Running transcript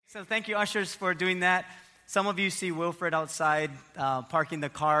So thank you, ushers, for doing that. Some of you see Wilfred outside parking the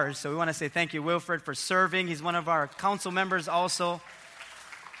cars. So we want to say thank you, Wilfred, for serving. He's one of our council members also.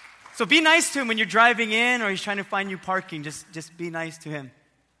 So be nice to him when you're driving in or he's trying to find you parking. Just be nice to him.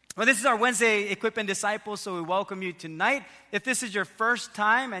 Well, this is our Wednesday Equip and Disciple, so we welcome you tonight. If this is your first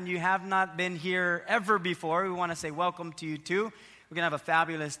time and you have not been here ever before, we want to say welcome to you too. We're going to have a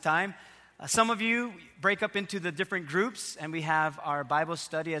fabulous time. Some of you break up into the different groups, and we have our Bible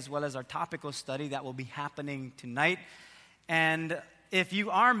study as well as our topical study that will be happening tonight. And if you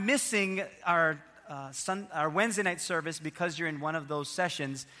are missing our Wednesday night service because you're in one of those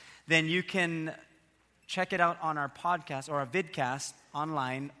sessions, then you can check it out on our podcast or our vidcast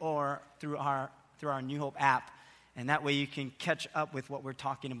online or through our New Hope app. And that way you can catch up with what we're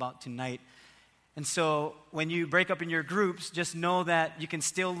talking about tonight. And so when you break up in your groups, just know that you can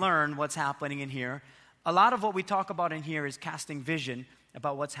still learn what's happening in here. A lot of what we talk about in here is casting vision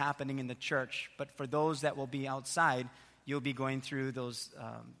about what's happening in the church. But for those that will be outside, you'll be going through those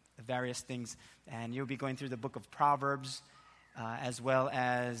various things. And you'll be going through the book of Proverbs as well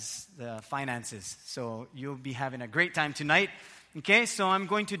as the finances. So you'll be having a great time tonight. Okay, so I'm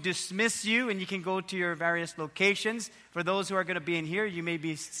going to dismiss you, and you can go to your various locations. For those who are going to be in here, you may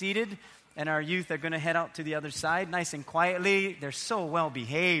be seated. And our youth are going to head out to the other side, nice and quietly. They're so well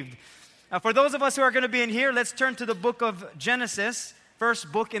behaved. For those of us who are going to be in here, let's turn to the book of Genesis, first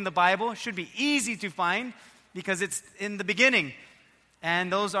book in the Bible. Should be easy to find because it's in the beginning.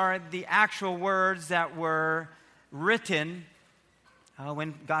 And those are the actual words that were written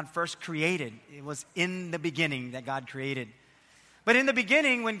when God first created. It was in the beginning that God created. But in the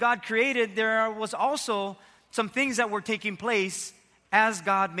beginning, when God created, there was also some things that were taking place as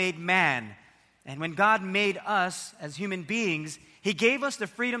God made man. And when God made us as human beings, He gave us the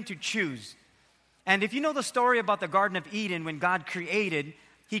freedom to choose. And if you know the story about the Garden of Eden, when God created,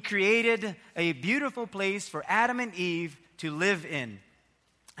 He created a beautiful place for Adam and Eve to live in.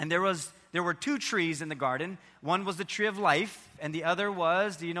 And there were two trees in the garden. One was the tree of life, and the other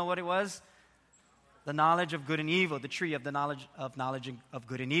was, do you know what it was? The knowledge of good and evil, the tree of the knowledge of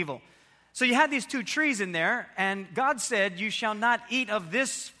good and evil. So you had these two trees in there, and God said, you shall not eat of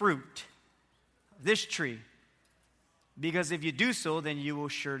this fruit, this tree, because if you do so, then you will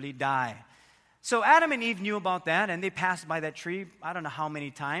surely die. So Adam and Eve knew about that, and they passed by that tree, I don't know how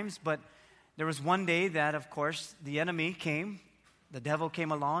many times, but there was one day that, of course, the enemy came, the devil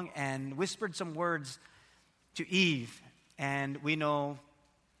came along and whispered some words to Eve, and we know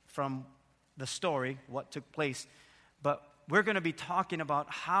from the story what took place, but we're going to be talking about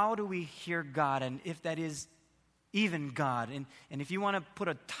how do we hear God and if that is even God. And if you want to put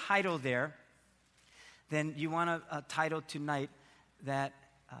a title there, then you want a title tonight that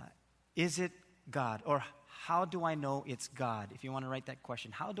is it God? Or how do I know it's God? If you want to write that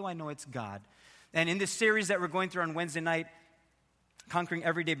question, how do I know it's God? And in this series that we're going through on Wednesday night, Conquering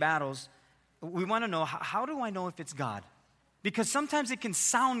Everyday Battles, we want to know how do I know if it's God? Because sometimes it can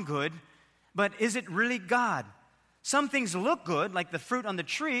sound good, but is it really God? Some things look good, like the fruit on the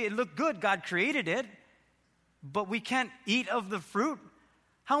tree. It looked good. God created it. But we can't eat of the fruit.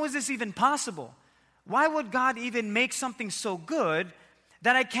 How is this even possible? Why would God even make something so good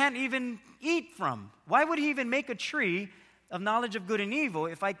that I can't even eat from? Why would He even make a tree of knowledge of good and evil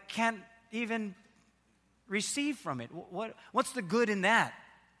if I can't even receive from it? What's the good in that?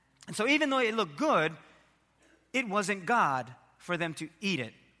 And so even though it looked good, it wasn't God for them to eat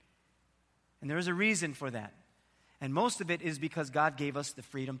it. And there is a reason for that. And most of it is because God gave us the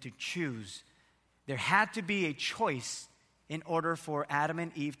freedom to choose. There had to be a choice in order for Adam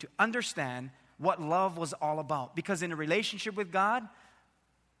and Eve to understand what love was all about. Because in a relationship with God,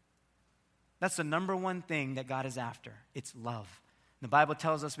 that's the number one thing that God is after. It's love. The Bible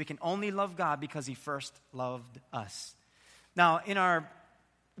tells us we can only love God because He first loved us. Now, in our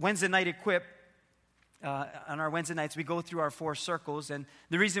Wednesday night equip, on our Wednesday nights, we go through our 4 circles. And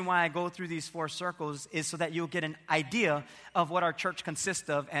the reason why I go through these 4 circles is so that you'll get an idea of what our church consists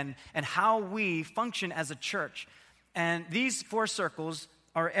of and how we function as a church. And these 4 circles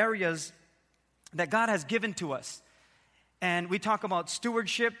are areas that God has given to us. And we talk about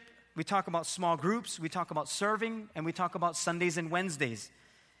stewardship, we talk about small groups, we talk about serving, and we talk about Sundays and Wednesdays.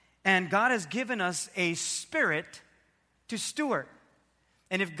 And God has given us a spirit to steward.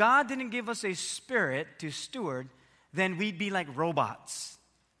 And if God didn't give us a spirit to steward, then we'd be like robots.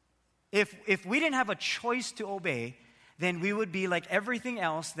 If we didn't have a choice to obey, then we would be like everything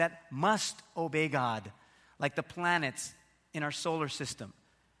else that must obey God, like the planets in our solar system.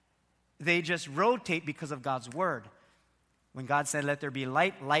 They just rotate because of God's word. When God said, let there be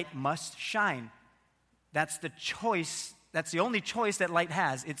light, light must shine. That's the choice that's the only choice that light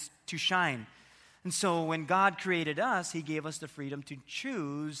has. It's to shine. And so when God created us, He gave us the freedom to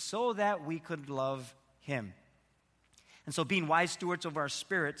choose so that we could love Him. And so being wise stewards of our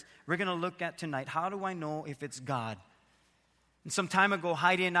spirits, we're going to look at tonight, how do I know if it's God? And some time ago,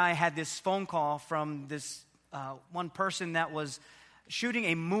 Heidi and I had this phone call from this one person that was shooting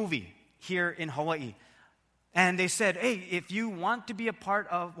a movie here in Hawaii. And they said, hey, if you want to be a part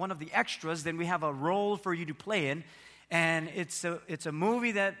of one of the extras, then we have a role for you to play in. And it's a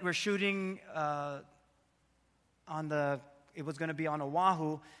movie that we're shooting it was going to be on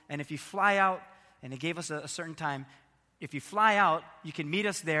Oahu. And if you fly out, and they gave us a certain time, if you fly out, you can meet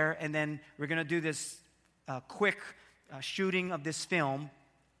us there. And then we're going to do this quick shooting of this film.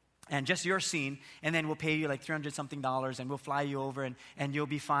 And just your scene, and then we'll pay you like $300-something, and we'll fly you over, and you'll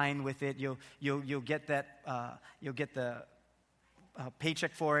be fine with it. You'll get that you'll get the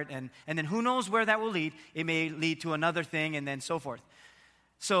paycheck for it, and then who knows where that will lead? It may lead to another thing, and then so forth.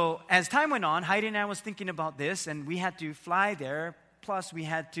 So as time went on, Heidi and I was thinking about this, and we had to fly there. Plus, we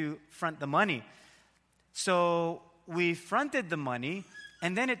had to front the money. So we fronted the money,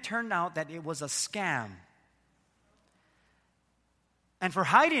 and then it turned out that it was a scam. And for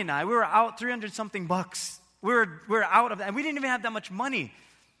Heidi and I, we were out $300-something. We were out of that, and we didn't even have that much money.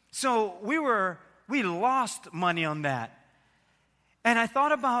 So we lost money on that. And I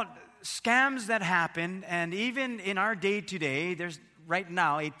thought about scams that happen, and even in our day today, there's right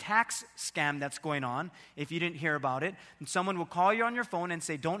now a tax scam that's going on, if you didn't hear about it. And someone will call you on your phone and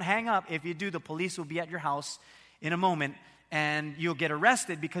say, don't hang up. If you do, the police will be at your house in a moment, and you'll get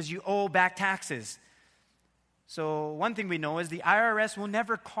arrested because you owe back taxes. So one thing we know is the IRS will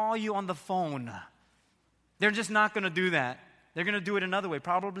never call you on the phone. They're just not going to do that. They're going to do it another way,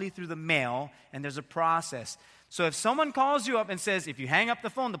 probably through the mail, and there's a process. So if someone calls you up and says, if you hang up the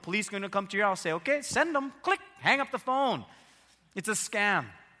phone, the police are going to come to your house, say, okay, send them, click, hang up the phone. It's a scam.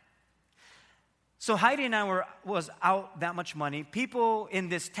 So Heidi and I was out that much money. People in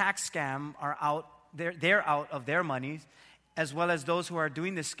this tax scam are out, they're out of their money. As well as those who are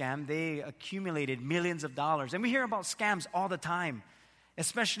doing this scam, they accumulated millions of dollars. And we hear about scams all the time,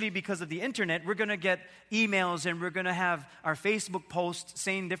 especially because of the internet. We're going to get emails, and we're going to have our Facebook posts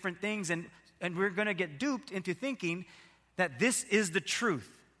saying different things, and we're going to get duped into thinking that this is the truth.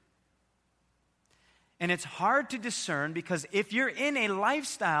 And it's hard to discern, because if you're in a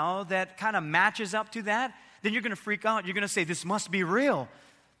lifestyle that kind of matches up to that, then you're going to freak out. You're going to say, this must be real.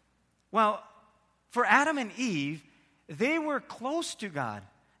 Well, for Adam and Eve, they were close to God.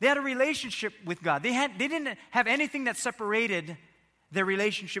 They had a relationship with God. They didn't have anything that separated their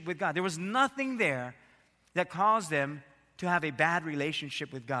relationship with God. There was nothing there that caused them to have a bad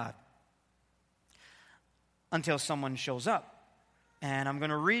relationship with God until someone shows up. And I'm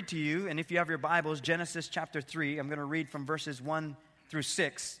going to read to you, and if you have your Bibles, Genesis chapter 3, I'm going to read from verses 1 through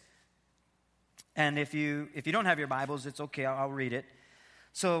 6. And if you don't have your Bibles, it's okay, I'll read it.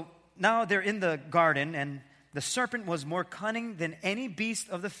 So now they're in the garden, and the serpent was more cunning than any beast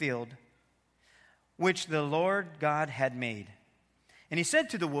of the field which the Lord God had made. And he said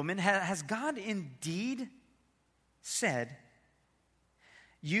to the woman, has God indeed said,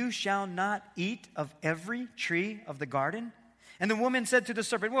 you shall not eat of every tree of the garden? And the woman said to the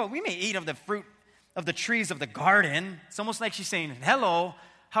serpent, well, we may eat of the fruit of the trees of the garden. It's almost like she's saying, hello,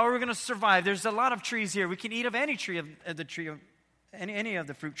 how are we going to survive? There's a lot of trees here. We can eat of any tree of the tree of any of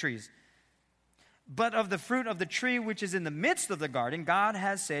the fruit trees. But of the fruit of the tree which is in the midst of the garden, God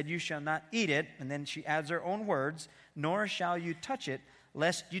has said, you shall not eat it. And then she adds her own words, nor shall you touch it,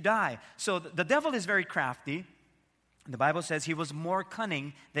 lest you die. So the devil is very crafty. The Bible says he was more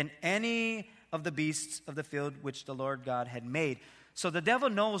cunning than any of the beasts of the field which the Lord God had made. So the devil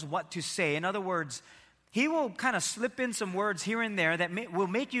knows what to say. In other words, he will kind of slip in some words here and there that will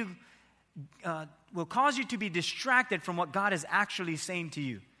cause you to be distracted from what God is actually saying to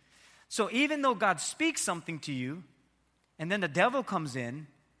you. So even though God speaks something to you, and then the devil comes in,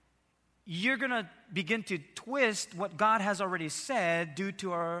 you're going to begin to twist what God has already said due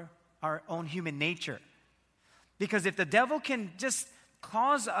to our own human nature. Because if the devil can just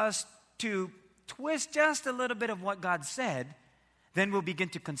cause us to twist just a little bit of what God said, then we'll begin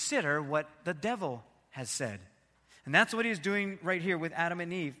to consider what the devil has said. And that's what he's doing right here with Adam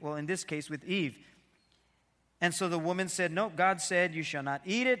and Eve. Well, in this case, with Eve. And so the woman said, no, God said, you shall not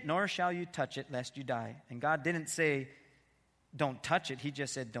eat it, nor shall you touch it, lest you die. And God didn't say, don't touch it. He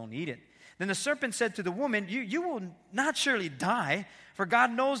just said, don't eat it. Then the serpent said to the woman, you will not surely die, for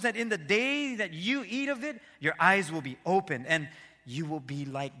God knows that in the day that you eat of it, your eyes will be opened, and you will be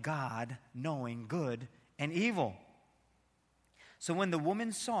like God, knowing good and evil. So when the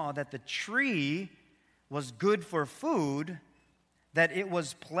woman saw that the tree was good for food, that it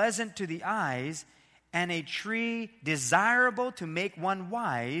was pleasant to the eyes, and a tree desirable to make one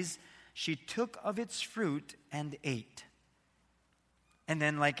wise, she took of its fruit and ate. And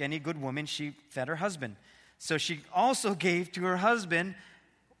then, like any good woman, she fed her husband. So she also gave to her husband,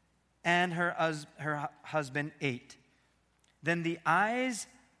 and her husband ate. Then the eyes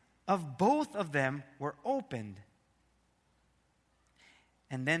of both of them were opened.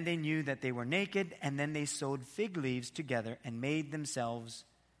 And then they knew that they were naked, and then they sewed fig leaves together and made themselves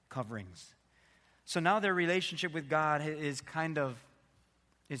coverings. So now their relationship with God is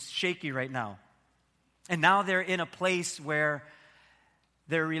shaky right now. And now they're in a place where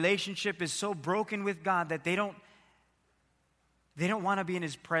their relationship is so broken with God that they don't want to be in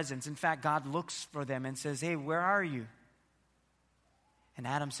His presence. In fact, God looks for them and says, "Hey, where are you?" And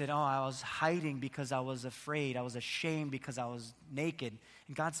Adam said, "Oh, I was hiding because I was afraid. I was ashamed because I was naked."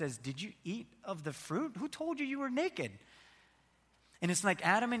 And God says, "Did you eat of the fruit? Who told you you were naked?" And it's like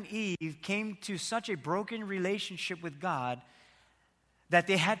Adam and Eve came to such a broken relationship with God that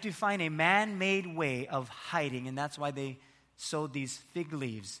they had to find a man-made way of hiding, and that's why they sowed these fig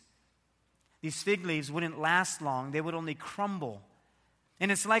leaves. These fig leaves wouldn't last long. They would only crumble.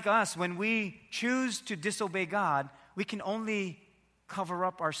 And it's like us. When we choose to disobey God, we can only cover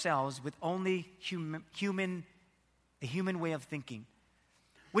up ourselves with only a human way of thinking,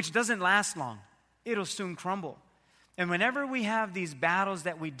 which doesn't last long. It'll soon crumble. And whenever we have these battles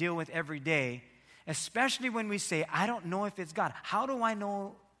that we deal with every day, especially when we say, "I don't know if it's God." How do I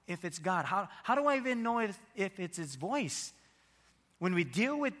know if it's God? How do I even know if it's His voice? When we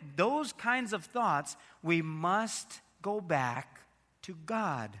deal with those kinds of thoughts, we must go back to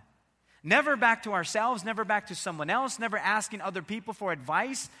God. Never back to ourselves, never back to someone else, never asking other people for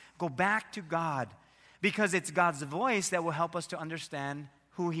advice. Go back to God, because it's God's voice that will help us to understand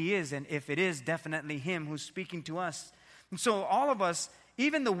who He is, and if it is definitely Him who's speaking to us. And so all of us,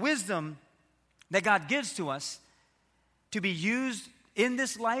 even the wisdom that God gives to us to be used in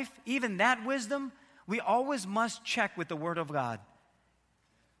this life, even that wisdom, we always must check with the Word of God.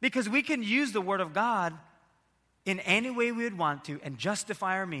 Because we can use the Word of God in any way we would want to and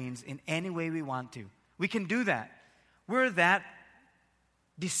justify our means in any way we want to. We can do that. We're that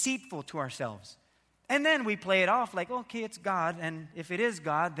deceitful to ourselves. And then we play it off like, okay, it's God, and if it is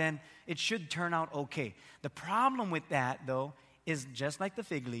God, then it should turn out okay. The problem with that, though, is just like the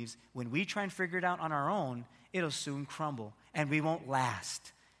fig leaves, when we try and figure it out on our own, it'll soon crumble, and we won't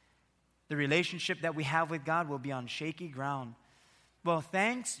last. The relationship that we have with God will be on shaky ground. Well,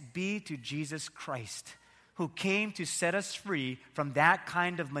 thanks be to Jesus Christ, who came to set us free from that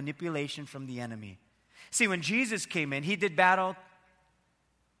kind of manipulation from the enemy. See, when Jesus came in, He did battle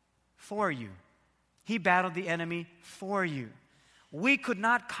for you. He battled the enemy for you. We could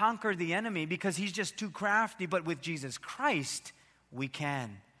not conquer the enemy because he's just too crafty, but with Jesus Christ, we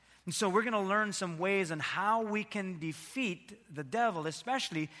can. And so we're going to learn some ways on how we can defeat the devil,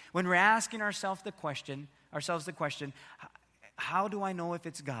 especially when we're asking ourselves the question, how do I know if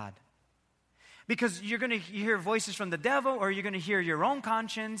it's God? Because you're going to hear voices from the devil, or you're going to hear your own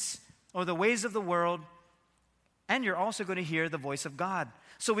conscience or the ways of the world, and you're also going to hear the voice of God.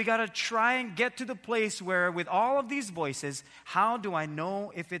 So we got to try and get to the place where with all of these voices, how do I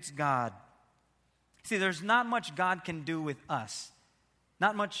know if it's God? See, there's not much God can do with us.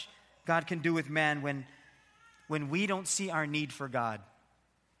 Not much God can do with man when we don't see our need for God.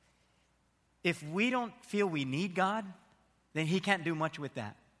 If we don't feel we need God, then He can't do much with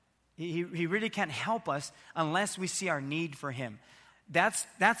that. He really can't help us unless we see our need for Him. That's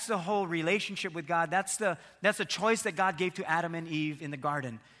the whole relationship with God. That's the choice that God gave to Adam and Eve in the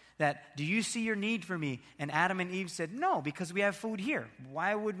garden. That, do you see your need for me? And Adam and Eve said, no, because we have food here.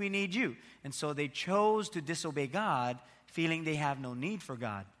 Why would we need you? And so they chose to disobey God, feeling they have no need for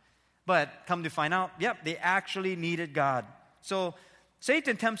God. But come to find out, they actually needed God. So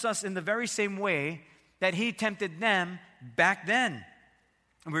Satan tempts us in the very same way that he tempted them back then.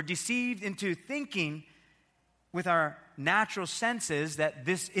 We're deceived into thinking with our natural senses that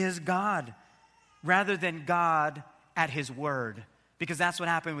this is God, rather than God at His word. Because that's what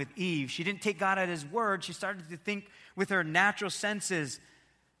happened with Eve. She didn't take God at His word. She started to think with her natural senses.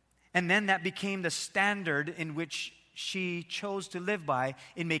 And then that became the standard in which she chose to live by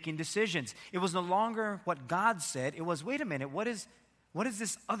in making decisions. It was no longer what God said. It was, wait a minute, what is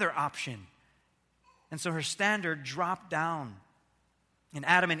this other option? And so her standard dropped down. And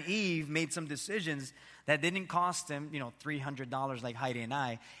Adam and Eve made some decisions that didn't cost them, $300 like Heidi and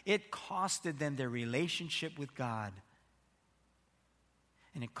I. It costed them their relationship with God.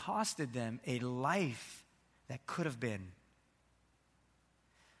 And it costed them a life that could have been.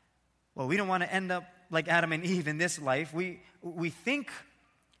 Well, we don't want to end up like Adam and Eve in this life, we think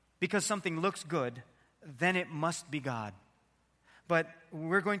because something looks good, then it must be God. But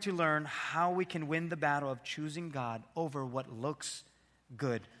we're going to learn how we can win the battle of choosing God over what looks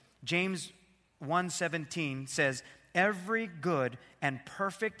good. James 1:17 says, "Every good and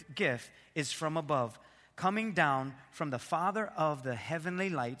perfect gift is from above, coming down from the Father of the heavenly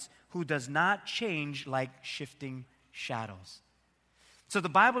lights, who does not change like shifting shadows." So the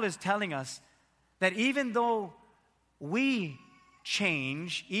Bible is telling us that even though we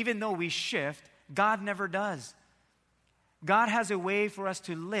change, even though we shift, God never does. God has a way for us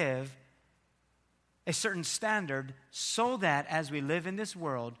to live a certain standard so that as we live in this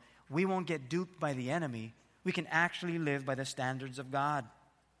world, we won't get duped by the enemy. We can actually live by the standards of God.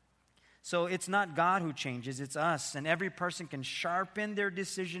 So it's not God who changes, it's us. And every person can sharpen their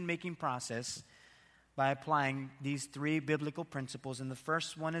decision-making process by applying these 3 biblical principles. And the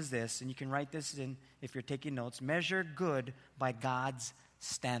first one is this, and you can write this in if you're taking notes: measure good by God's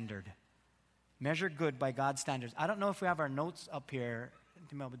standard. Measure good by God's standards. I don't know if we have our notes up here,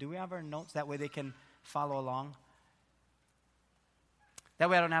 but do we have our notes? That way they can follow along. That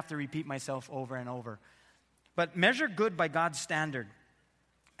way I don't have to repeat myself over and over. But measure good by God's standard.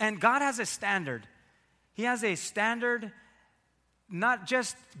 And God has a standard. He has a standard, not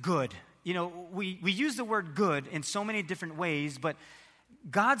just good. You know, we use the word good in so many different ways, but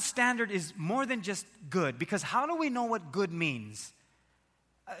God's standard is more than just good. Because how do we know what good means?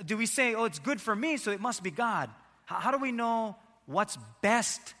 Do we say, oh, it's good for me, so it must be God? How do we know what's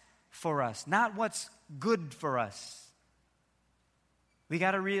best for us, not what's good for us? We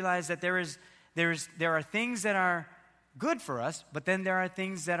got to realize that there are things that are good for us, but then there are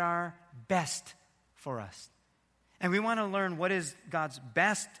things that are best for us. And we want to learn what is God's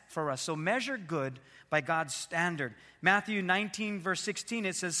best for us. So measure good by God's standard. Matthew 19, verse 16,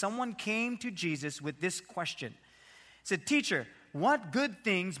 it says, someone came to Jesus with this question. It said, "Teacher, what good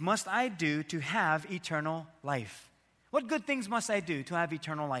things must I do to have eternal life?" What good things must I do to have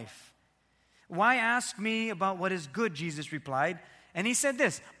eternal life? "Why ask me about what is good?" Jesus replied. And he said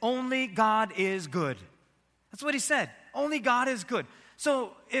this, "Only God is good." That's what he said. Only God is good.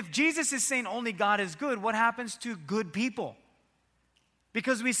 So if Jesus is saying only God is good, what happens to good people?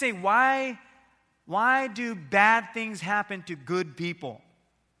 Because we say, why do bad things happen to good people?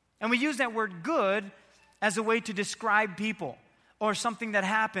 And we use that word good as a way to describe people or something that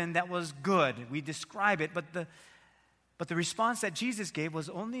happened that was good. We describe it, but the response that Jesus gave was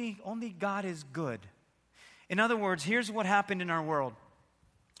only God is good. In other words, here's what happened in our world.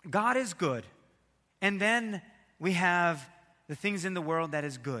 God is good, and then we have the things in the world that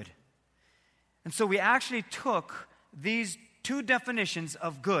is good. And so we actually took these 2 definitions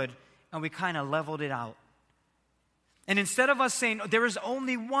of good and we kind of leveled it out. And instead of us saying, there is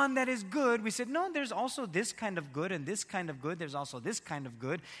only one that is good, we said, no, there's also this kind of good and this kind of good. There's also this kind of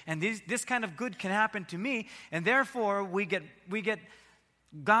good. And this kind of good can happen to me. And therefore, we get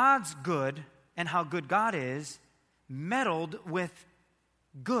God's good and how good God is meddled with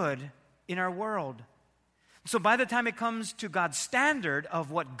good in our world. So by the time it comes to God's standard of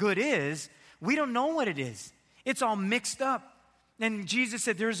what good is, we don't know what it is. It's all mixed up. And Jesus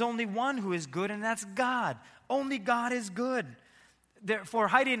said there's only one who is good, and that's God. Only God is good. For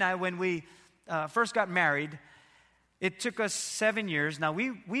Heidi and I, when we first got married, it took us 7 years. Now,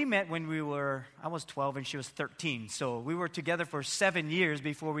 we met when I was 12 and she was 13. So we were together for 7 years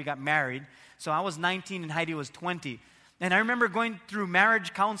before we got married. So I was 19 and Heidi was 20. And I remember going through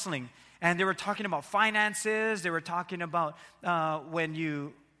marriage counseling, and they were talking about finances. They were talking about when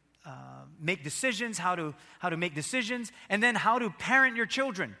you make decisions, how to make decisions, and then how to parent your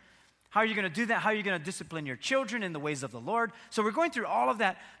children. How are you going to do that? How are you going to discipline your children in the ways of the Lord? So we're going through all of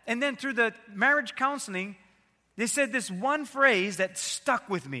that. And then through the marriage counseling, they said this one phrase that stuck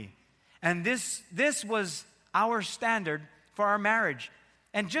with me. And this was our standard for our marriage.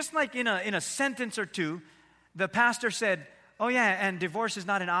 And just like in a sentence or two, the pastor said, "Oh yeah, and divorce is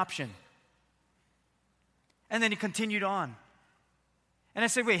not an option." And then he continued on. And I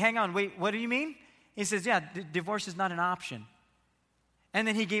said, wait, what do you mean? He says, yeah, divorce is not an option. And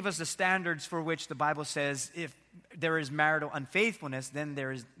then he gave us the standards for which the Bible says if there is marital unfaithfulness, then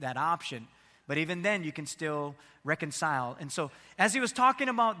there is that option. But even then, you can still reconcile. And so as he was talking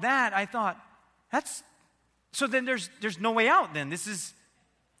about that, I thought, so then there's no way out then.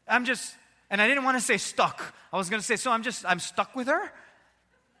 And I didn't want to say stuck. I was going to say, so I'm stuck with her?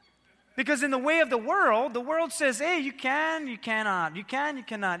 Because in the way of the world says, hey, you can, you cannot. You can, you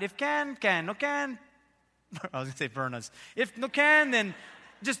cannot. If can, no can. I was going to say burn us. If no can, then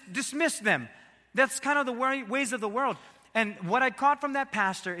just dismiss them. That's kind of the ways of the world. And what I caught from that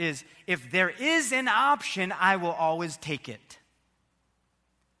pastor is, if there is an option, I will always take it.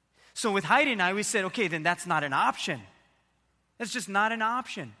 So with Heidi and I, we said, okay, then that's not an option. That's just not an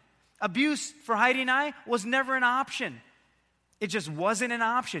option. Abuse for Heidi and I was never an option. It just wasn't an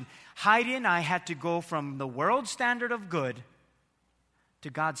option. Heidi and I had to go from the world's standard of good to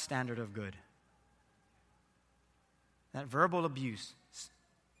God's standard of good. That verbal abuse,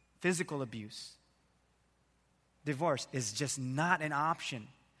 physical abuse, divorce is just not an option.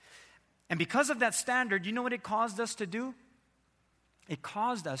 And because of that standard, you know what it caused us to do? It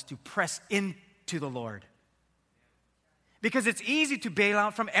caused us to press into the Lord. Because it's easy to bail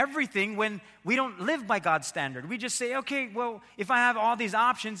out from everything when we don't live by God's standard. We just say, okay, well, if I have all these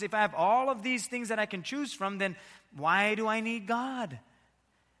options, if I have all of these things that I can choose from, then why do I need God?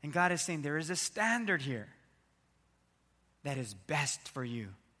 And God is saying there is a standard here that is best for you.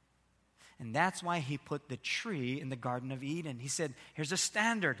 And that's why He put the tree in the Garden of Eden. He said, here's a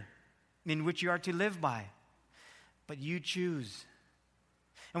standard in which you are to live by. But you choose.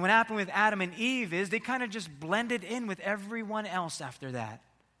 And what happened with Adam and Eve is they kind of just blended in with everyone else after that.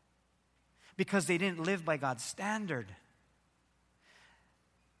 Because they didn't live by God's standard.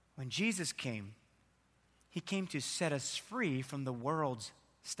 When Jesus came, He came to set us free from the world's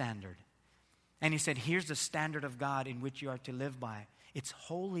standard. And He said, here's the standard of God in which you are to live by. It's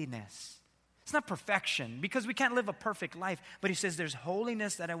holiness. It's not perfection, because we can't live a perfect life. But He says, there's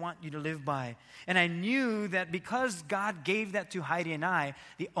holiness that I want you to live by. And I knew that because God gave that to Heidi and I,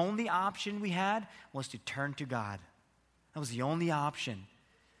 the only option we had was to turn to God. That was the only option.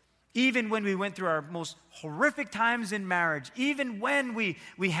 Even when we went through our most horrific times in marriage, even when we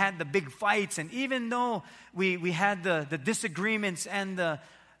had the big fights, and even though we had the disagreements and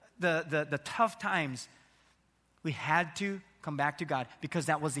the tough times, we had to come back to God because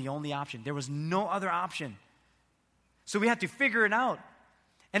that was the only option. There was no other option. So we had to figure it out.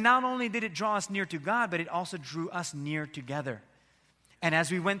 And not only did it draw us near to God, but it also drew us near together. And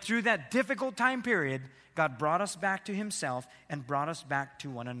as we went through that difficult time period, God brought us back to Himself and brought us back to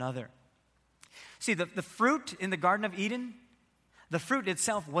one another. See, the fruit in the Garden of Eden, the fruit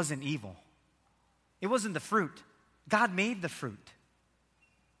itself wasn't evil. It wasn't the fruit. God made the fruit.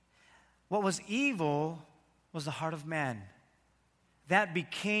 What was evil was the heart of man. That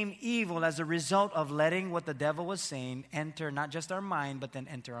became evil as a result of letting what the devil was saying enter not just our mind, but then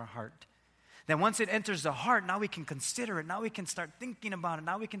enter our heart. Then once it enters the heart, now we can consider it. Now we can start thinking about it.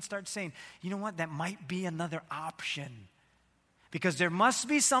 Now we can start saying, you know what, that might be another option. Because there must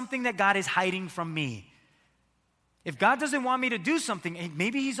be something that God is hiding from me. If God doesn't want me to do something,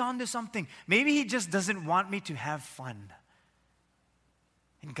 maybe He's on to something. Maybe He just doesn't want me to have fun.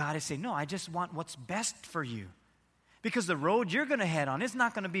 And God is saying, no, I just want what's best for you. Because the road you're going to head on is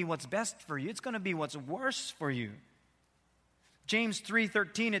not going to be what's best for you. It's going to be what's worse for you. James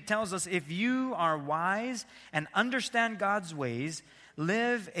 3:13, it tells us, if you are wise and understand God's ways,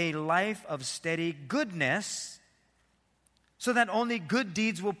 live a life of steady goodness so that only good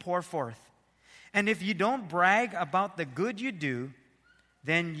deeds will pour forth. And if you don't brag about the good you do,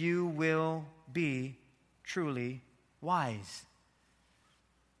 then you will be truly wise.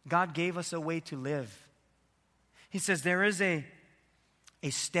 God gave us a way to live. He says there is a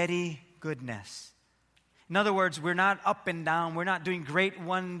steady goodness. In other words, we're not up and down. We're not doing great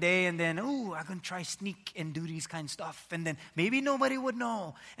one day and then, I'm going to try sneak and do these kind of stuff. And then maybe nobody would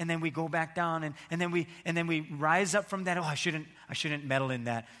know. And then we go back down and then we rise up from that. I shouldn't meddle in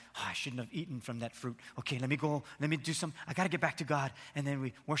that. I shouldn't have eaten from that fruit. Okay, let me do some. I got to get back to God. And then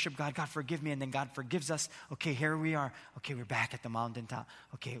we worship God. God, forgive me. And then God forgives us. Okay, here we are. Okay, we're back at the mountaintop.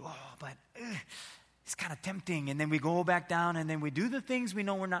 Okay, but it's kind of tempting. And then we go back down and then we do the things we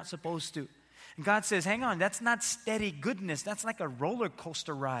know we're not supposed to. And God says, hang on, that's not steady goodness. That's like a roller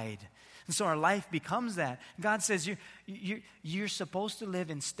coaster ride. And so our life becomes that. God says you're supposed to live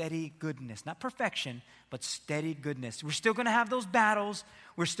in steady goodness. Not perfection, but steady goodness. We're still going to have those battles.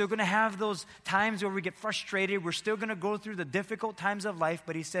 We're still going to have those times where we get frustrated. We're still going to go through the difficult times of life.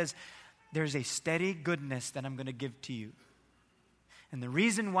 But He says, there's a steady goodness that I'm going to give to you. And the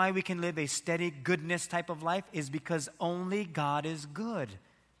reason why we can live a steady goodness type of life is because only God is good.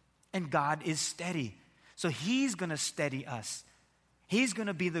 And God is steady. So He's going to steady us. He's going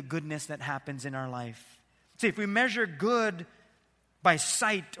to be the goodness that happens in our life. See, if we measure good by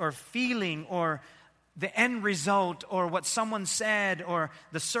sight or feeling or the end result or what someone said or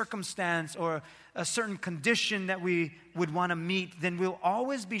the circumstance or a certain condition that we would want to meet, then we'll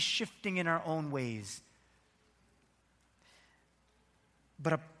always be shifting in our own ways.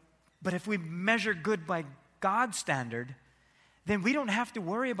 But if we measure good by God's standard, then we don't have to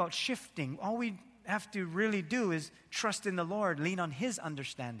worry about shifting. All we have to really do is trust in the Lord, lean on His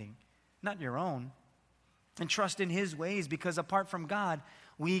understanding, not your own, and trust in His ways, because apart from God,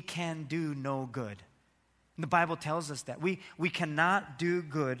 we can do no good. And the Bible tells us that. We cannot do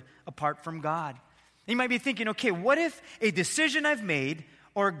good apart from God. You might be thinking, okay, what if a decision I've made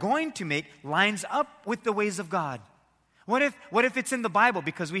or going to make lines up with the ways of God? What if it's in the Bible?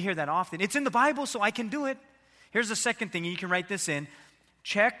 Because we hear that often. It's in the Bible, so I can do it. Here's the second thing, and you can write this in.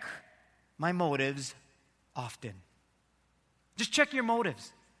 Check my motives often. Just check your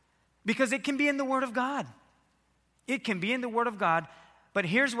motives. Because it can be in the Word of God. It can be in the Word of God. But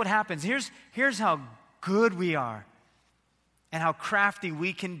here's what happens. Here's how good we are and how crafty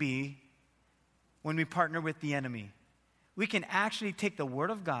we can be when we partner with the enemy. We can actually take the Word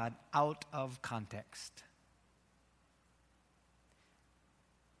of God out of context.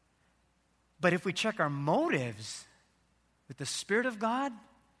 But if we check our motives with the Spirit of God,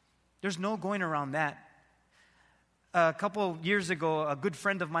 there's no going around that. A couple years ago, a good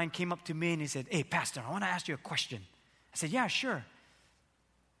friend of mine came up to me and he said, "Hey, Pastor, I want to ask you a question." I said, "Yeah, sure."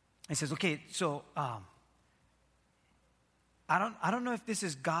 He says, "Okay, so I don't know if this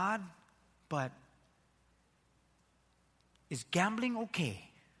is God, but is gambling okay?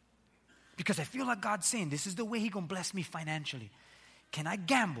 Because I feel like God's saying this is the way He's going to bless me financially. Can I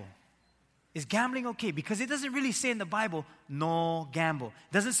gamble? Is gambling okay?" Because it doesn't really say in the Bible, no gamble.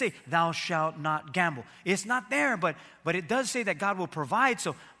 It doesn't say, thou shalt not gamble. It's not there, but it does say that God will provide.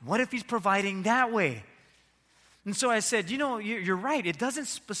 So what if He's providing that way? And so I said, you're right. It doesn't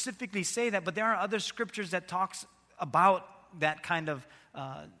specifically say that, but there are other scriptures that talks about that kind of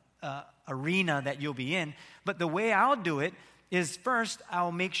arena that you'll be in. But the way I'll do it is, first,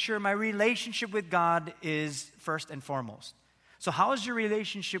 I'll make sure my relationship with God is first and foremost. So how is your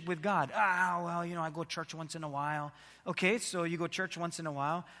relationship with God? I go to church once in a while. Okay, so you go to church once in a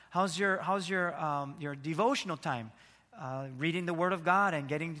while. How's your devotional time? Reading the Word of God and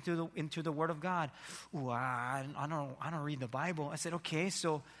getting into the Word of God. I don't read the Bible. I said, okay,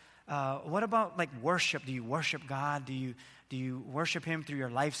 so what about like worship? Do you worship God? Do you worship Him through your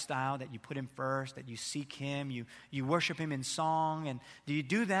lifestyle, that you put Him first, that you seek Him, you worship Him in song? And do you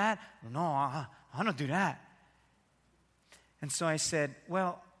do that? No, I don't do that. And so I said,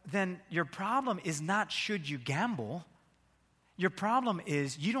 well, then your problem is not should you gamble. Your problem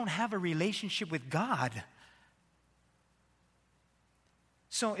is you don't have a relationship with God.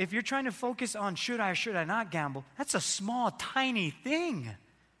 So if you're trying to focus on should I or should I not gamble, that's a small, tiny thing.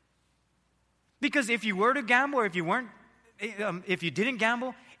 Because if you were to gamble or if you didn't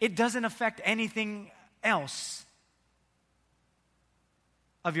gamble, it doesn't affect anything else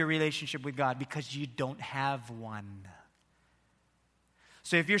of your relationship with God because you don't have one.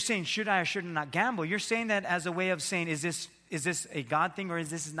 So if you're saying, should I or should I not gamble, you're saying that as a way of saying, is this a God thing or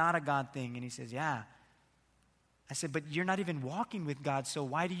is this not a God thing? And he says, yeah. I said, but you're not even walking with God, so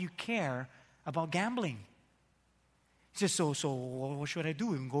why do you care about gambling? He says, so what should I do?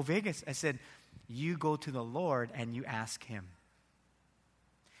 We can go Vegas. I said, you go to the Lord and you ask Him.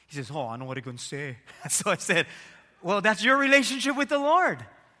 He says, I know what I'm going to say. So I said, well, that's your relationship with the Lord.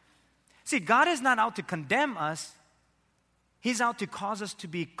 See, God is not out to condemn us. He's out to cause us to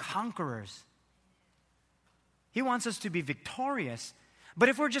be conquerors. He wants us to be victorious. But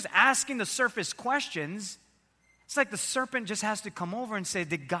if we're just asking the surface questions, it's like the serpent just has to come over and say,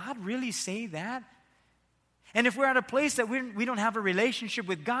 did God really say that? And if we're at a place that we don't have a relationship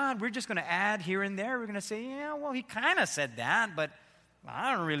with God, we're just going to add here and there. We're going to say, yeah, well, He kind of said that, but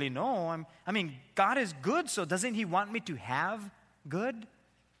I don't really know. God is good, so doesn't He want me to have good?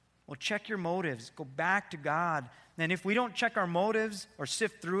 Well, check your motives. Go back to God. And if we don't check our motives or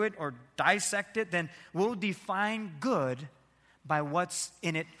sift through it or dissect it, then we'll define good by what's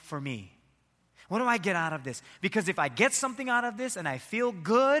in it for me. What do I get out of this? Because if I get something out of this and I feel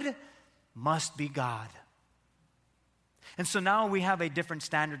good, must be God. And so now we have a different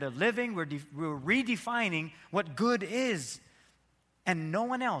standard of living. We're redefining what good is. And no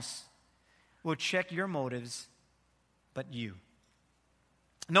one else will check your motives but you.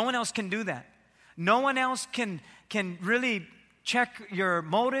 No one else can do that. No one else can really check your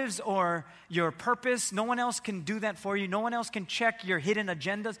motives or your purpose. No one else can do that for you. No one else can check your hidden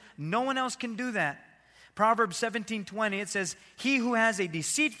agendas. No one else can do that. Proverbs 17:20, it says, he who has a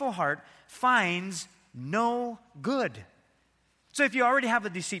deceitful heart finds no good. So if you already have a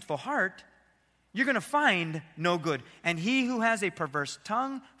deceitful heart, you're going to find no good. And he who has a perverse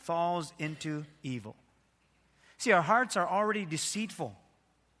tongue falls into evil. See, our hearts are already deceitful.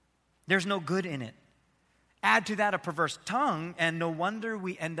 There's no good in it. Add to that a perverse tongue, and no wonder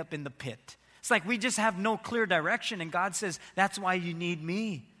we end up in the pit. It's like we just have no clear direction, and God says, that's why you need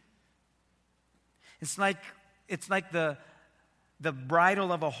me. It's like the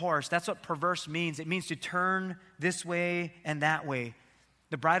bridle of a horse. That's what perverse means. It means to turn this way and that way.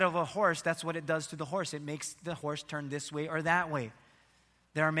 The bridle of a horse, that's what it does to the horse. It makes the horse turn this way or that way.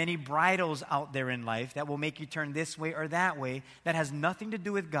 There are many bridles out there in life that will make you turn this way or that way that has nothing to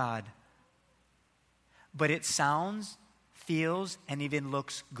do with God. But it sounds, feels, and even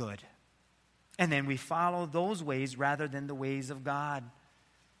looks good. And then we follow those ways rather than the ways of God.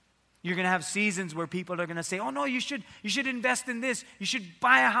 You're going to have seasons where people are going to say, oh no, you should invest in this. You should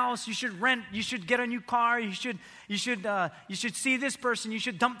buy a house. You should rent. You should get a new car. You should see this person. You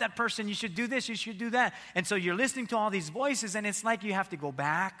should dump that person. You should do this. You should do that. And so you're listening to all these voices, and it's like you have to go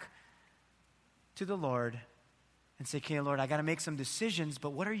back to the Lord and say, okay, Lord, I got to make some decisions,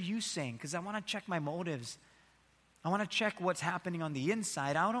 but what are you saying? Because I want to check my motives. I want to check what's happening on the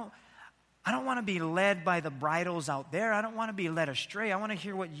inside. I don't want to be led by the bridles out there. I don't want to be led astray. I want to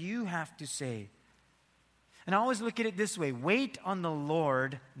hear what you have to say. And I always look at it this way. Wait on the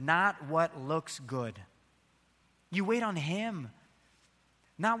Lord, not what looks good. You wait on Him.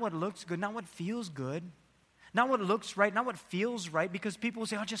 Not what looks good, not what feels good. Not what looks right, not what feels right. Because people will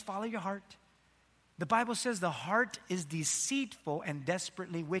say, oh, just follow your heart. The Bible says the heart is deceitful and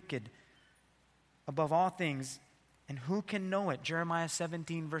desperately wicked above all things. And who can know it? Jeremiah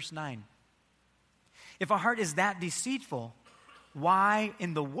 17, verse 9. If our heart is that deceitful, why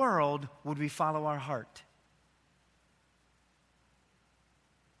in the world would we follow our heart?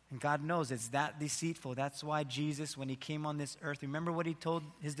 And God knows it's that deceitful. That's why Jesus, when He came on this earth, remember what He told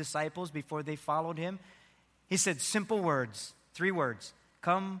His disciples before they followed Him? He said simple words, 3 words.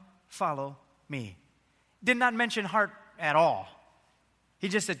 Come, follow me. Did not mention heart at all. He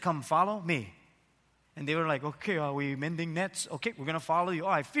just said, come, follow me. And they were like, okay, are we mending nets? Okay, we're going to follow you. Oh,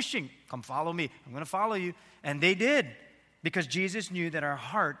 I'm fishing. Come follow me. I'm going to follow you. And they did, because Jesus knew that our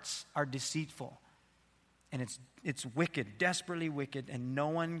hearts are deceitful. And it's wicked, desperately wicked, and no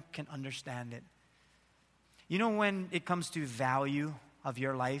one can understand it. You know, when it comes to value of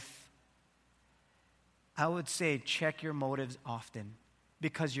your life, I would say check your motives often,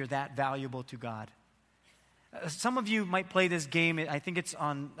 because you're that valuable to God. Some of you might play this game. I think it's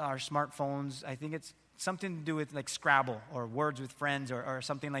on our smartphones. I think it's something to do with like Scrabble or Words with Friends or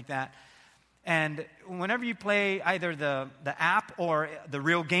something like that. And whenever you play either the app or the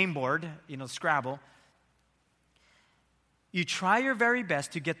real game board, Scrabble, you try your very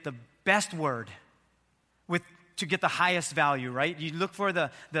best to get the best word to get the highest value, right? You look for the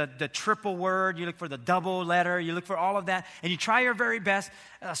triple word, you look for the double letter, you look for all of that, and you try your very best.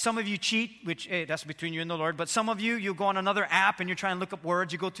 Some of you cheat, which, hey, that's between you and the Lord, but some of you go on another app and you try and look up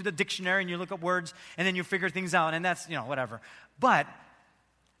words. You go to the dictionary and you look up words, and then you figure things out, and that's, whatever. But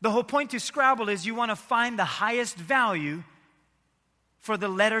the whole point to Scrabble is you want to find the highest value for the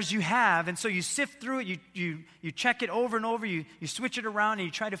letters you have, and so you sift through it, you check it over and over, you switch it around, and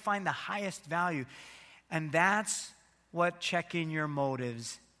you try to find the highest value. And that's what checking your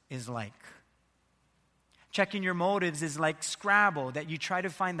motives is like. Checking your motives is like Scrabble, that you try to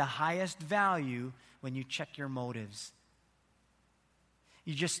find the highest value when you check your motives.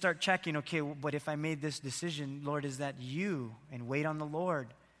 You just start checking, okay, but if I made this decision, Lord, is that you? And wait on the Lord.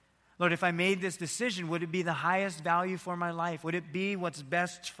 Lord, if I made this decision, would it be the highest value for my life? Would it be what's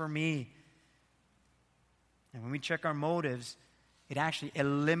best for me? And when we check our motives, it actually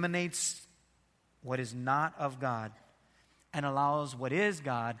eliminates what is not of God and allows what is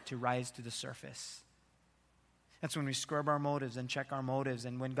God to rise to the surface. That's when we scrub our motives and check our motives.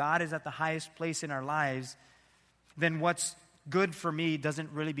 And when God is at the highest place in our lives, then what's good for me doesn't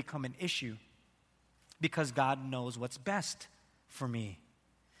really become an issue, because God knows what's best for me.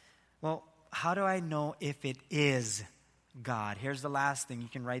 Well, how do I know if it is God? Here's the last thing. You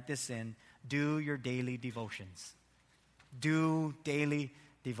can write this in. Do your daily devotions. Do daily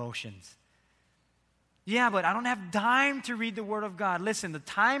devotions. Yeah, but I don't have time to read the Word of God. Listen, the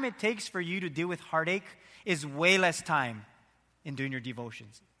time it takes for you to deal with heartache is way less time in doing your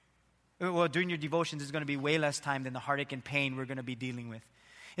devotions. Well, doing your devotions is going to be way less time than the heartache and pain we're going to be dealing with.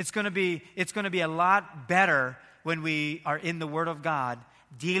 It's going to be a lot better when we are in the Word of God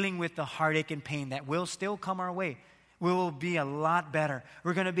dealing with the heartache and pain that will still come our way. We will be a lot better.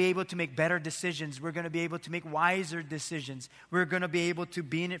 We're going to be able to make better decisions. We're going to be able to make wiser decisions. We're going to be able to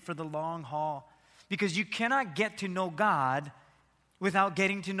be in it for the long haul. Because you cannot get to know God without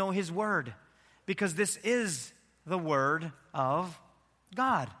getting to know His Word. Because this is the Word of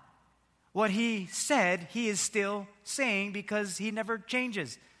God. What He said, He is still saying, because He never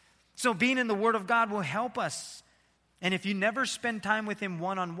changes. So being in the Word of God will help us. And if you never spend time with Him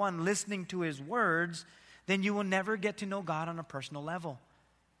one-on-one, listening to His words, then you will never get to know God on a personal level.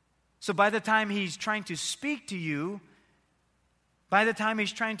 So by the time He's trying to speak to you, by the time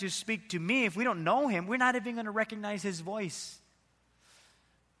He's trying to speak to me, if we don't know Him, we're not even going to recognize His voice.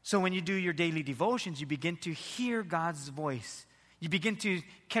 So when you do your daily devotions, you begin to hear God's voice. You begin to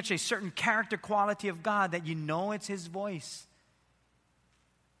catch a certain character quality of God that you know it's His voice.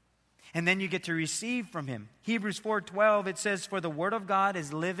 And then you get to receive from Him. Hebrews 4:12, it says, "For the word of God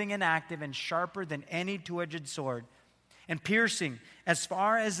is living and active and sharper than any two-edged sword, and piercing as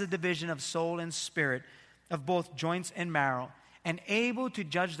far as the division of soul and spirit, of both joints and marrow, and able to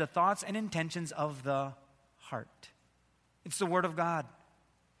judge the thoughts and intentions of the heart." It's the word of God.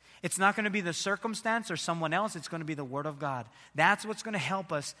 It's not going to be the circumstance or someone else. It's going to be the word of God. That's what's going to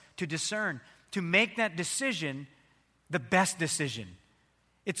help us to discern, to make that decision the best decision.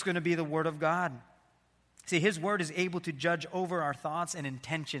 It's going to be the word of God. See, His word is able to judge over our thoughts and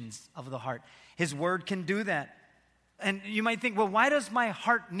intentions of the heart. His word can do that. And you might think, well, why does my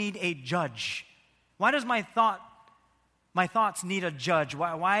heart need a judge? Why does my thoughts need a judge?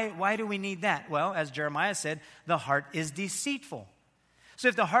 Why do we need that? Well, as Jeremiah said, the heart is deceitful. So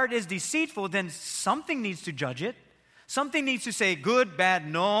if the heart is deceitful, then something needs to judge it. Something needs to say good, bad,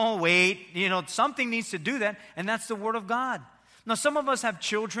 no, wait. Something needs to do that, and that's the word of God. Now, some of us have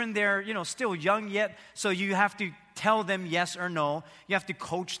children. They're, still young yet, so you have to tell them yes or no. You have to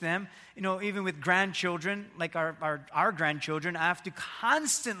coach them. Even with grandchildren, like our grandchildren, I have to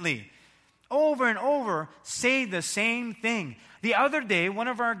constantly, over and over, say the same thing. The other day, one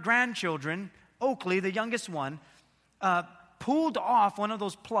of our grandchildren, Oakley, the youngest one, pulled off one of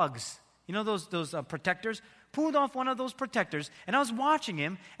those plugs. Those protectors? Pulled off one of those protectors, and I was watching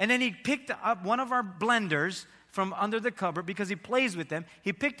him, and then he picked up one of our blenders from under the cupboard because he plays with them.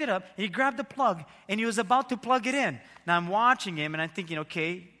 He picked it up, and he grabbed the plug, and he was about to plug it in. Now I'm watching him, and I'm thinking,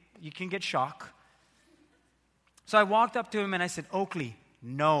 okay, you can get shock. So I walked up to him, and I said, "Oakley,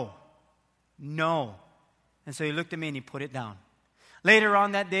 no. And so he looked at me, and he put it down. Later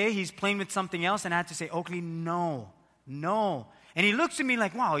on that day, he's playing with something else, and I had to say, "Oakley, no. And he looks at me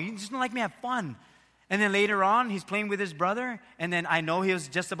like, wow, you just don't like me, have fun. And then later on, he's playing with his brother, and then I know he was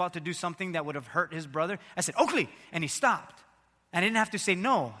just about to do something that would have hurt his brother. I said, "Oakley," and he stopped. I didn't have to say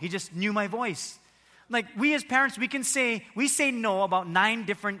no. He just knew my voice. Like, we as parents, we say no about 9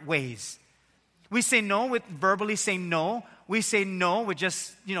 different ways. We say no with verbally saying no. We say no with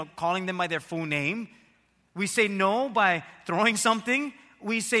just, calling them by their full name. We say no by throwing something.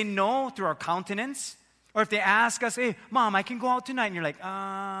 We say no through our countenance. Or if they ask us, "Hey, Mom, I can go out tonight," and you're like,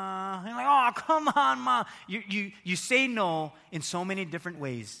 "Oh, come on, Mom." You say no in so many different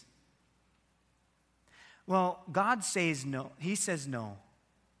ways. Well, God says no. He says no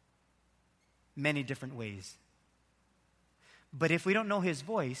many different ways. But if we don't know His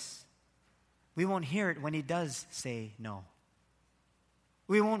voice, we won't hear it when He does say no.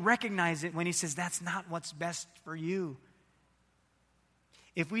 We won't recognize it when He says, "That's not what's best for you."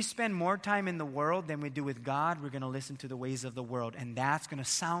 If we spend more time in the world than we do with God, we're going to listen to the ways of the world, and that's going to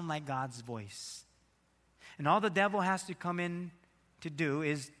sound like God's voice. And all the devil has to come in to do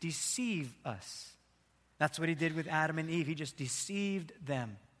is deceive us. That's what he did with Adam and Eve. He just deceived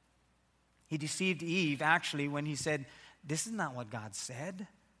them. He deceived Eve, actually, when he said, "This is not what God said."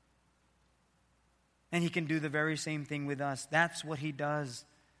 And he can do the very same thing with us. That's what he does.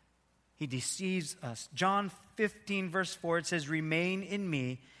 He deceives us. John 15, verse 4, it says, "Remain in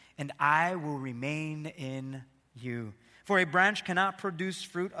me, and I will remain in you. For a branch cannot produce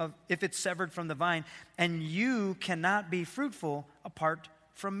fruit if it's severed from the vine, and you cannot be fruitful apart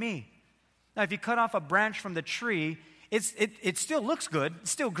from me." Now, if you cut off a branch from the tree, it still looks good.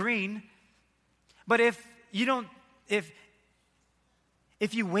 It's still green. But if you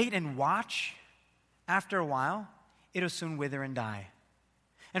wait and watch, after a while, it'll soon wither and die.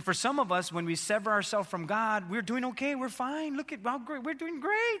 And for some of us, when we sever ourselves from God, we're doing okay, we're fine. Look at how great, we're doing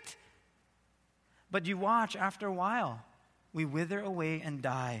great. But you watch, after a while, we wither away and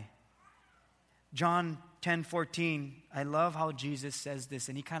die. John 10:14, I love how Jesus says this,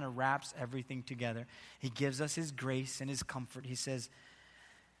 and he kind of wraps everything together. He gives us his grace and his comfort. He says,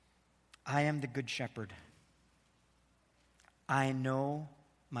 "I am the good shepherd. I know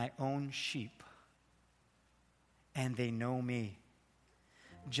my own sheep, and they know me.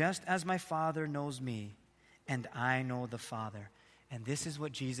 Just as my Father knows me, and I know the Father." And this is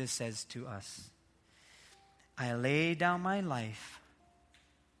what Jesus says to us. "I lay down my life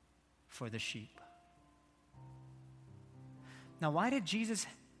for the sheep." Now, why did Jesus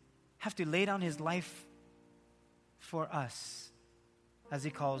have to lay down his life for us, as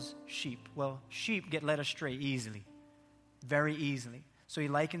he calls sheep? Well, sheep get led astray easily, very easily. So he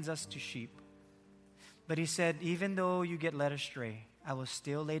likens us to sheep. But he said, even though you get led astray, I will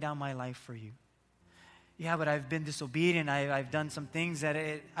still lay down my life for you. Yeah, but I've been disobedient. I've done some things that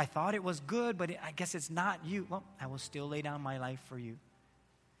I thought it was good, but I guess it's not you. Well, I will still lay down my life for you.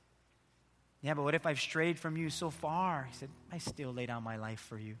 Yeah, but what if I've strayed from you so far? He said, I still lay down my life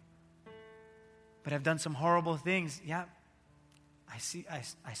for you. But I've done some horrible things. Yeah,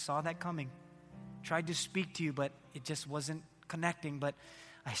 I saw that coming. Tried to speak to you, but it just wasn't connecting. But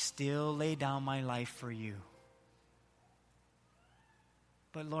I still lay down my life for you.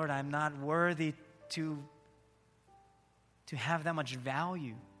 But Lord, I'm not worthy to have that much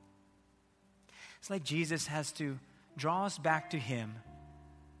value. It's like Jesus has to draw us back to Him,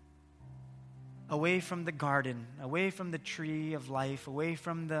 away from the garden, away from the tree of life, away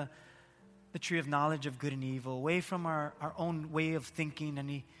from the tree of knowledge of good and evil, away from our own way of thinking, and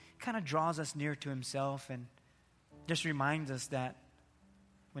He kind of draws us near to Himself and just reminds us that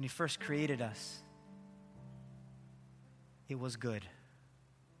when He first created us, it was good.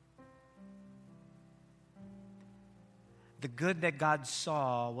 The good that God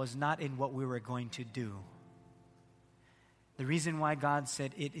saw was not in what we were going to do. The reason why God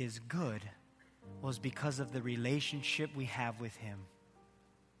said it is good was because of the relationship we have with Him.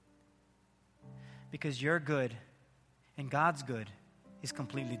 Because your good and God's good is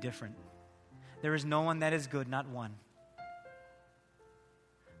completely different. There is no one that is good, not one.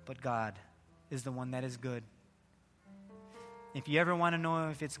 But God is the one that is good. If you ever want to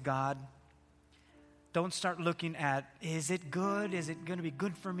know if it's God, don't start looking at, is it good? Is it going to be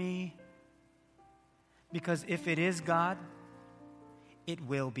good for me? Because if it is God, it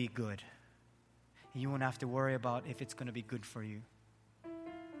will be good. You won't have to worry about if it's going to be good for you.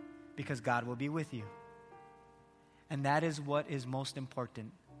 Because God will be with you. And that is what is most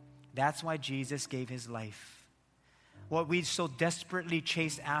important. That's why Jesus gave His life. What we so desperately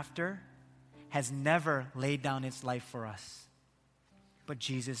chase after has never laid down its life for us. But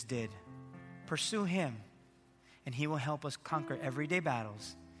Jesus did. Pursue Him, and He will help us conquer everyday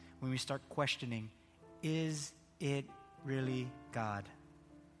battles when we start questioning, is it really God?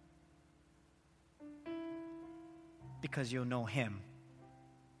 Because you'll know Him,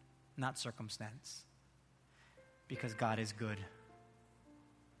 not circumstance. Because God is good.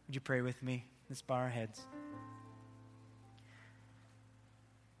 Would you pray with me? Let's bow our heads.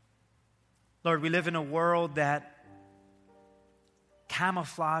 Lord, we live in a world that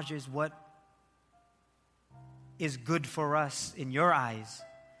camouflages what is good for us in your eyes.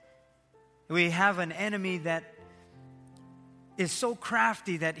 We have an enemy that is so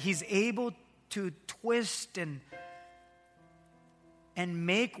crafty that he's able to twist and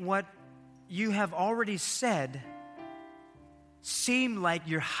make what you have already said seem like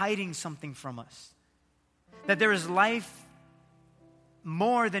you're hiding something from us. That there is life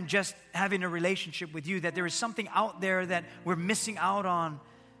more than just having a relationship with you, that there is something out there that we're missing out on.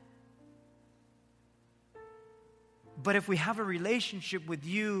 But if we have a relationship with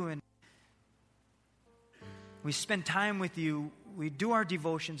you and we spend time with you, we do our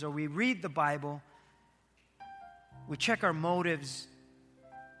devotions or we read the Bible, we check our motives,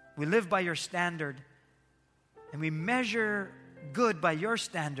 we live by your standard, and we measure good by your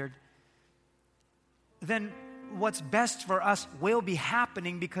standard, then what's best for us will be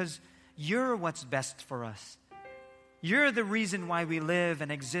happening because you're what's best for us. You're the reason why we live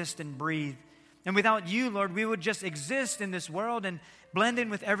and exist and breathe. And without you, Lord, we would just exist in this world and blend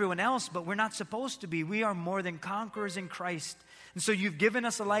in with everyone else, but we're not supposed to be. We are more than conquerors in Christ. And so you've given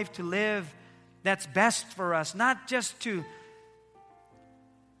us a life to live that's best for us, not just to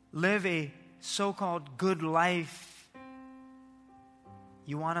live a so-called good life.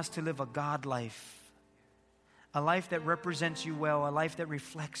 You want us to live a God life, a life that represents you well, a life that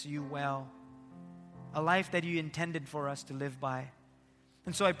reflects you well, a life that you intended for us to live by.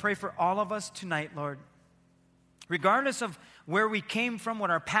 And so I pray for all of us tonight, Lord, regardless of where we came from,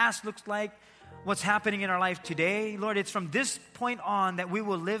 what our past looks like, what's happening in our life today, Lord, it's from this point on that we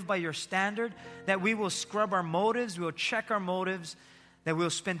will live by your standard, that we will scrub our motives, we will check our motives, that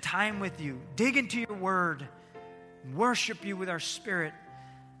we'll spend time with you, dig into your word, worship you with our spirit,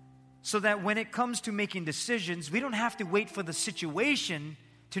 so that when it comes to making decisions, we don't have to wait for the situation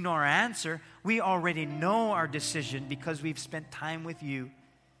to know our answer. We already know our decision because we've spent time with you.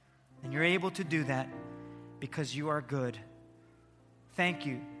 And you're able to do that because you are good. Thank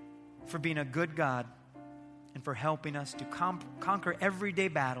you for being a good God and for helping us to conquer everyday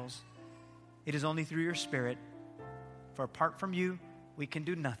battles. It is only through your Spirit. For apart from you, we can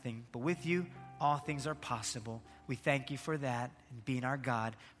do nothing. But with you, all things are possible. We thank you for that and being our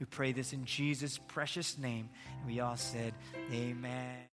God. We pray this in Jesus' precious name. And we all said, amen.